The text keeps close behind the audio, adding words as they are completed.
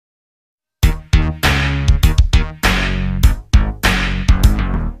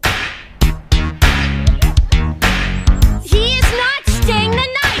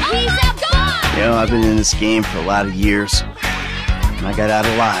this game for a lot of years, and I got out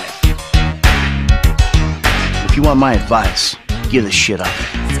alive. If you want my advice, give this shit up.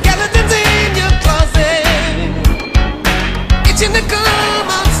 Skeletons in your closet, itching to come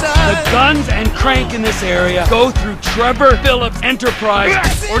outside. The guns and crank in this area go through Trevor Phillips Enterprise,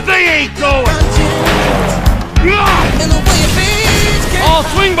 or they ain't going. I'll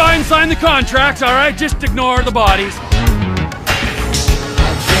swing by and sign the contracts, all right? Just ignore the bodies.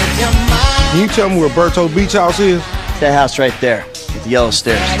 Can you tell me where Berto Beach House is? That house right there, with the yellow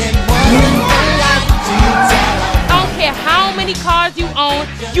stairs. I don't care how many cars you own,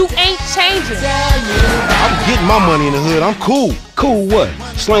 you ain't changing. I'm getting my money in the hood. I'm cool. Cool what?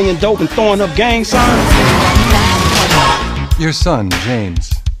 Slinging dope and throwing up gang signs? Your son,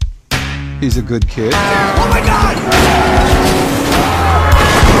 James. He's a good kid. Oh my God!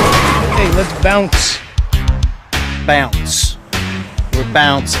 Hey, let's bounce. Bounce. We're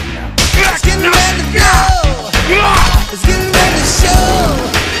bouncing now. It's getting ready to go. It's getting ready to show.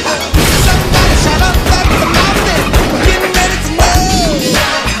 Somebody shout out back the mountain. We're getting ready to know.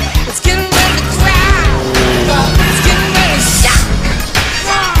 It's getting ready to cry. It's getting ready to shout.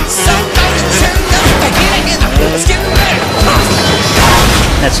 Somebody turn up the heat again. It's getting ready to pop.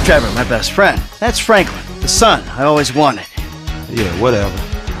 That's Trevor, my best friend. That's Franklin, the son I always wanted. Yeah, whatever.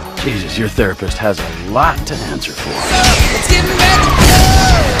 Jesus, your therapist has a lot to answer for. It's getting ready to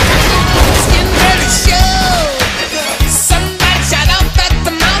go.